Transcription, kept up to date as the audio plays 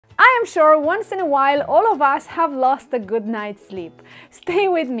I am sure once in a while all of us have lost a good night's sleep. Stay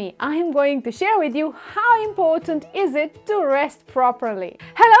with me, I am going to share with you how important is it to rest properly.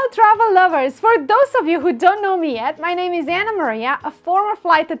 Hello travel lovers! For those of you who don't know me yet, my name is Anna Maria, a former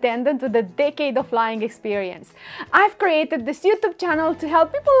flight attendant with a decade of flying experience. I've created this YouTube channel to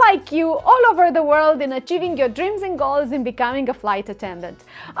help people like you all over the world in achieving your dreams and goals in becoming a flight attendant.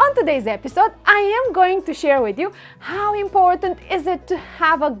 On today's episode, I am going to share with you how important is it to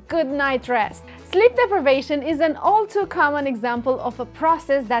have a good night rest. Sleep deprivation is an all too common example of a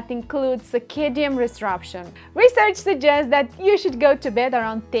process that includes circadian disruption. Research suggests that you should go to bed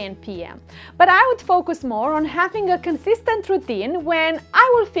around 10 p.m. But I would focus more on having a consistent routine when I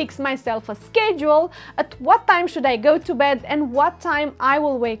will fix myself a schedule at what time should I go to bed and what time I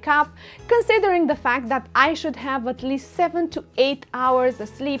will wake up, considering the fact that I should have at least 7 to 8 hours of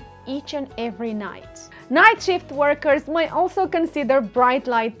sleep each and every night. Night shift workers may also consider bright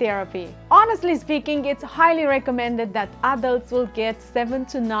light therapy. Honestly speaking, it's highly recommended that adults will get 7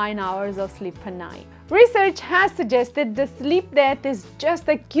 to 9 hours of sleep per night. Research has suggested the sleep debt is just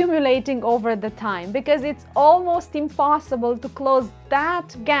accumulating over the time because it's almost impossible to close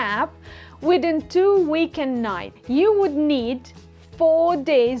that gap within 2 weekend nights. You would need 4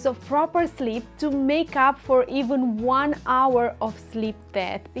 days of proper sleep to make up for even 1 hour of sleep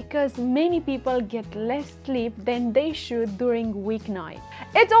debt because many people get less sleep than they should during weeknight.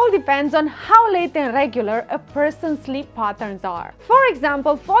 It all depends on how late and regular a person's sleep patterns are. For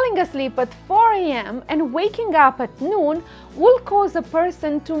example, falling asleep at 4 a.m. and waking up at noon will cause a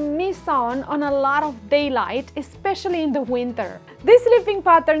person to miss on a lot of daylight, especially in the winter. This sleeping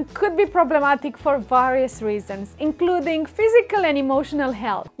pattern could be problematic for various reasons, including physical and emotional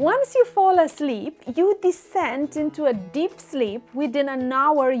health. Once you fall asleep, you descend into a deep sleep within an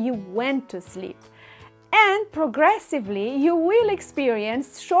hour you went to sleep. And progressively, you will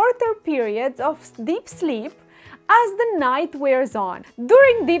experience shorter periods of deep sleep as the night wears on.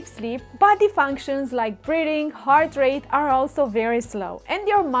 During deep sleep, body functions like breathing, heart rate are also very slow and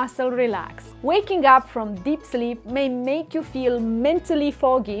your muscle relax. Waking up from deep sleep may make you feel mentally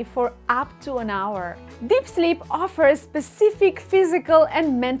foggy for up to an hour. Deep sleep offers specific physical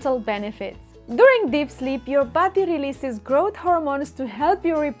and mental benefits. During deep sleep, your body releases growth hormones to help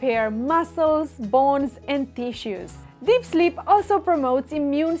you repair muscles, bones, and tissues. Deep sleep also promotes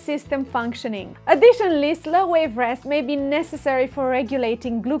immune system functioning. Additionally, slow-wave rest may be necessary for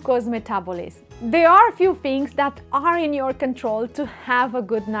regulating glucose metabolism. There are a few things that are in your control to have a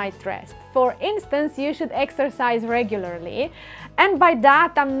good night rest. For instance, you should exercise regularly, and by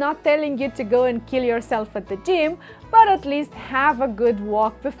that I'm not telling you to go and kill yourself at the gym, but at least have a good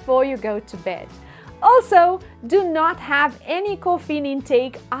walk before you go to bed. Also, do not have any caffeine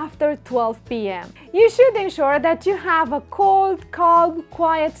intake after 12 p.m. You should ensure that you have a cold, calm,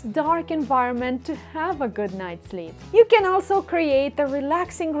 quiet, dark environment to have a good night's sleep. You can also create a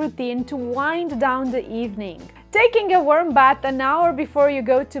relaxing routine to wind down the evening. Taking a warm bath an hour before you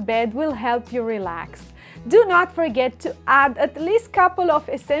go to bed will help you relax. Do not forget to add at least a couple of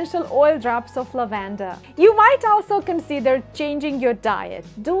essential oil drops of lavender. You might also consider changing your diet.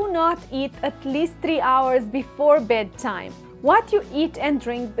 Do not eat at least 3 hours before bedtime. What you eat and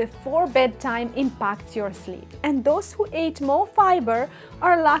drink before bedtime impacts your sleep, and those who ate more fiber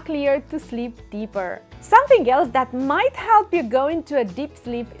are likelier to sleep deeper. Something else that might help you go into a deep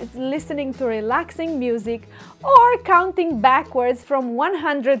sleep is listening to relaxing music or counting backwards from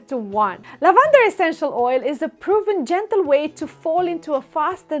 100 to 1. Lavender essential oil is a proven gentle way to fall into a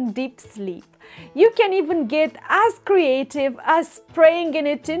fast and deep sleep. You can even get as creative as spraying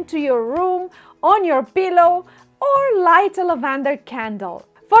it into your room, on your pillow, or light a lavender candle.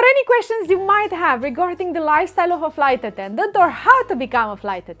 For any questions you might have regarding the lifestyle of a flight attendant or how to become a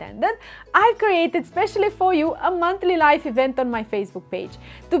flight attendant, I've created specially for you a monthly live event on my Facebook page.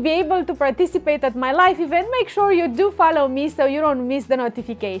 To be able to participate at my live event, make sure you do follow me so you don't miss the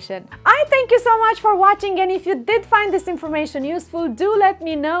notification. I thank you so much for watching, and if you did find this information useful, do let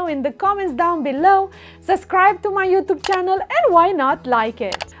me know in the comments down below. Subscribe to my YouTube channel and why not like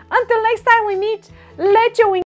it. Until next time we meet, let your wings